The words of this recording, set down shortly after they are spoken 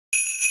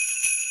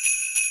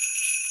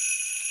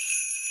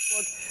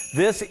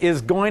This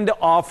is going to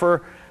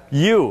offer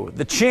you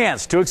the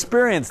chance to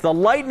experience the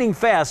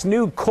lightning-fast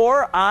new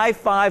Core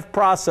i5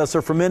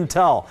 processor from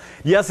Intel.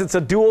 Yes, it's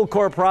a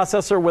dual-core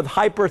processor with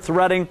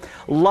hyper-threading.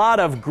 A lot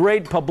of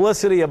great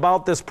publicity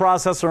about this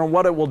processor and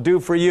what it will do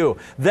for you.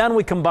 Then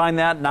we combine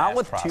that not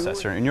with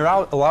processor, and you're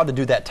allowed to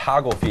do that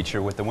toggle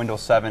feature with the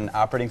Windows 7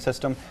 operating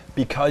system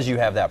because you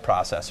have that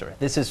processor.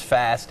 This is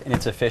fast and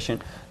it's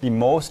efficient. The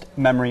most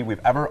memory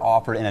we've ever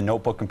offered in a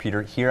notebook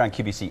computer here on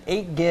QVC,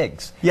 8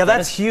 gigs. Yeah,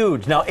 that's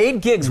huge. Now, 8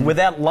 gigs with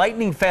that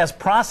lightning-fast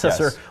processor.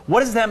 Yes.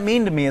 What does that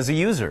mean to me as a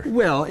user?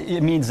 Well,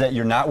 it means that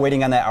you're not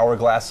waiting on that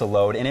hourglass to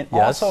load, and it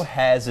also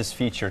has this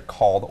feature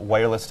called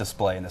wireless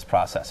display in this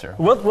processor.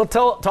 We'll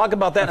talk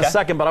about that in a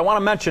second, but I want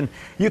to mention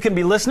you can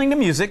be listening to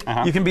music,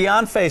 you can be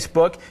on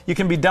Facebook, you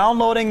can be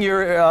downloading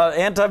your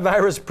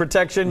antivirus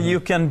protection, you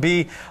can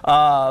be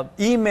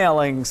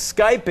emailing,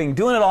 Skyping,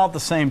 doing it all at the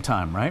same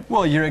time, right?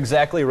 Well, you're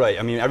exactly right.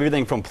 I mean,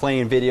 everything from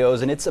playing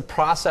videos, and it's a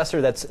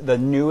processor that's the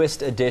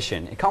newest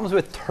addition. It comes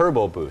with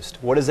Turbo Boost.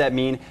 What does that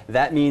mean?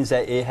 That means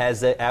that it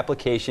has the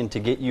application to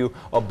get you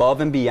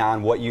above and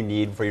beyond what you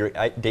need for your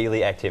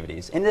daily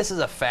activities. And this is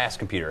a fast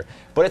computer,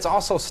 but it's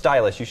also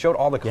stylish. You showed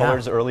all the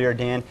colors earlier,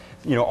 Dan.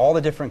 You know, all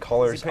the different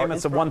colors.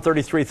 Payments of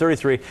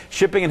 $133.33.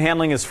 Shipping and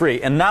handling is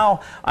free. And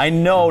now I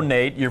know,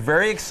 Nate, you're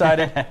very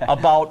excited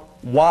about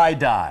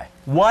widi.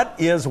 What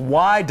is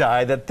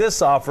widi that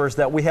this offers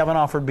that we haven't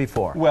offered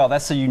before? Well,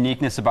 that's the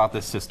uniqueness about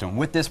this system.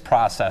 With this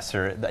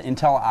processor, the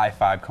Intel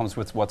i5 comes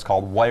with what's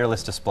called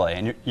wireless display.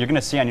 And you're going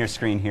to see on your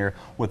screen here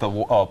with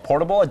a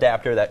portable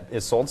adapter that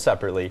is sold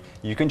separately,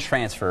 you can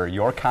transfer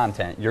your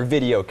content, your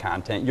video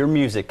content, your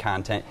music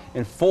content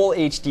in full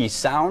HD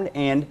sound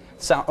and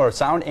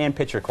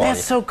picture quality.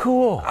 That's so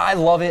cool. I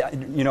love it.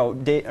 You know,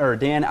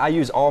 Dan, I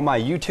use all my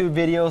YouTube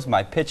videos,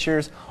 my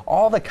pictures,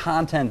 all the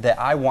content that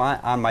I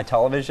want on my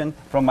television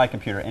from my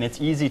computer, and it's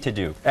easy to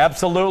do.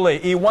 Absolutely.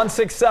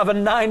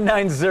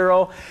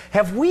 E167990.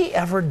 Have we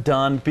ever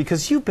done,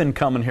 because you've been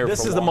coming here,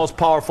 this is the most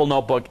powerful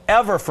notebook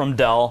ever from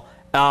Dell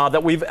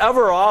that we've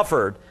ever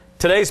offered.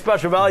 Today's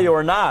special value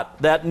or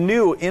not, that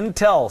new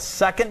Intel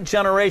second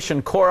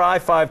generation Core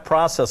i5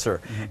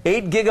 processor,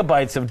 8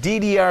 gigabytes of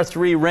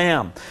DDR3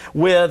 RAM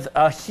with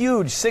a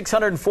huge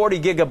 640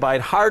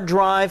 gigabyte hard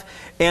drive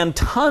and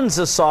tons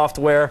of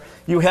software.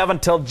 You have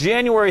until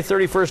January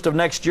 31st of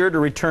next year to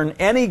return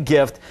any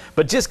gift,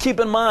 but just keep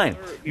in mind.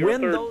 Your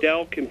third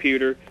Dell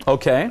computer.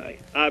 Okay.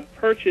 I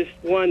purchased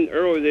one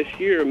earlier this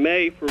year,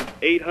 May, for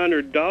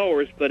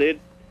 $800, but it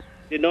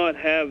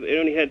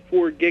only had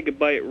 4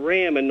 gigabyte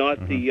RAM and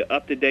not the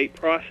up-to-date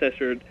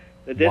processor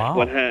that this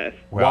one has.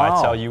 Well,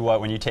 I tell you what,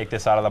 when you take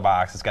this out of the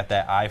box, it's got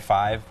that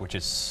i5, which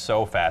is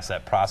so fast,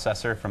 that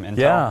processor from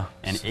Intel,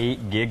 and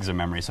 8 gigs of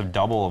memory, so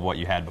double of what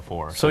you had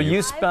before. So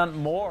you spent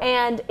more.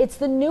 And it's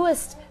the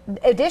newest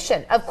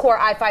edition of Core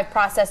i5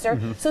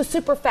 processor, so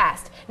super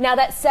fast. Now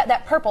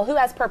that purple, who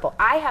has purple?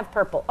 I have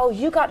purple. Oh,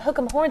 you got hook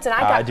 'em horns and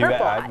I got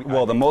purple.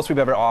 Well, the most we've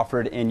ever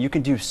offered, and you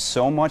can do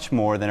so much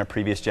more than a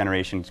previous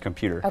generation's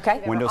computer.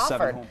 Okay, Windows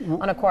 7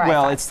 on a Core i5.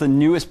 Well, it's the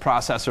newest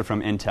processor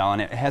from Intel,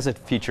 and it has a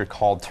feature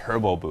called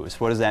Turbo Boost.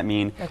 What does that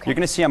mean? You're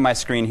going to see on my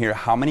screen here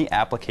how many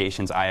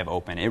applications I have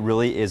open. It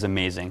really is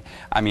amazing.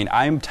 I mean,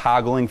 I'm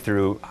toggling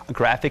through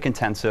graphic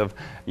intensive,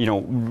 you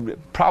know,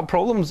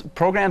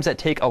 programs that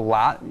take a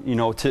lot, you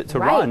know, to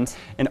run,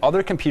 and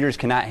other computers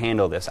cannot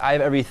handle this. I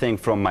have everything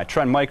from my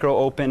Trend Micro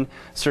open,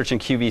 searching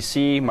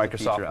QVC,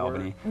 Microsoft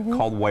Albany,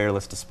 called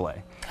wireless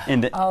display.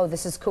 And oh,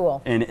 this is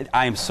cool. And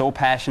I am so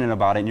passionate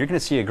about it, and you're going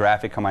to see a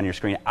graphic come on your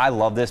screen. I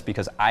love this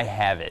because I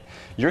have it.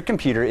 Your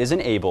computer is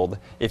enabled,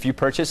 if you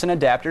purchase an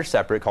adapter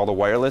separate called a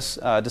wireless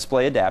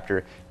display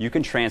adapter, you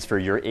can transfer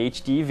your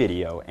HD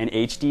video and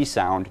HD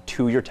sound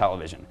to your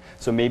television.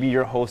 So maybe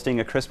you're hosting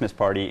a Christmas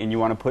party and you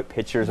want to put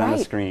pictures on the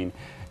screen.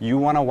 You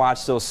want to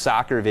watch those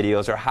soccer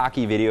videos or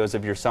hockey videos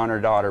of your son or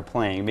daughter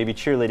playing, maybe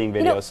cheerleading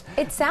videos. You know,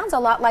 it sounds a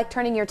lot like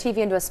turning your TV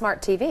into a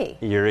smart TV.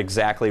 You're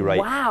exactly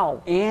right.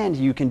 Wow. And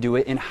you can do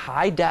it in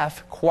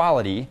high-def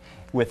quality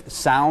with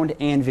sound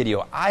and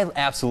video. I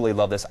absolutely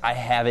love this. I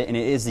have it, and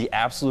it is the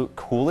absolute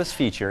coolest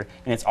feature,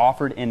 and it's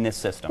offered in this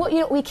system. Well, you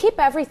know, we keep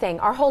everything,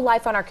 our whole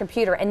life on our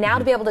computer, and now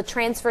to be able to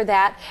transfer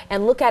that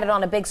and look at it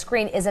on a big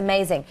screen is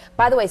amazing.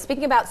 By the way,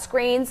 speaking about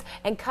screens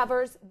and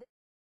covers...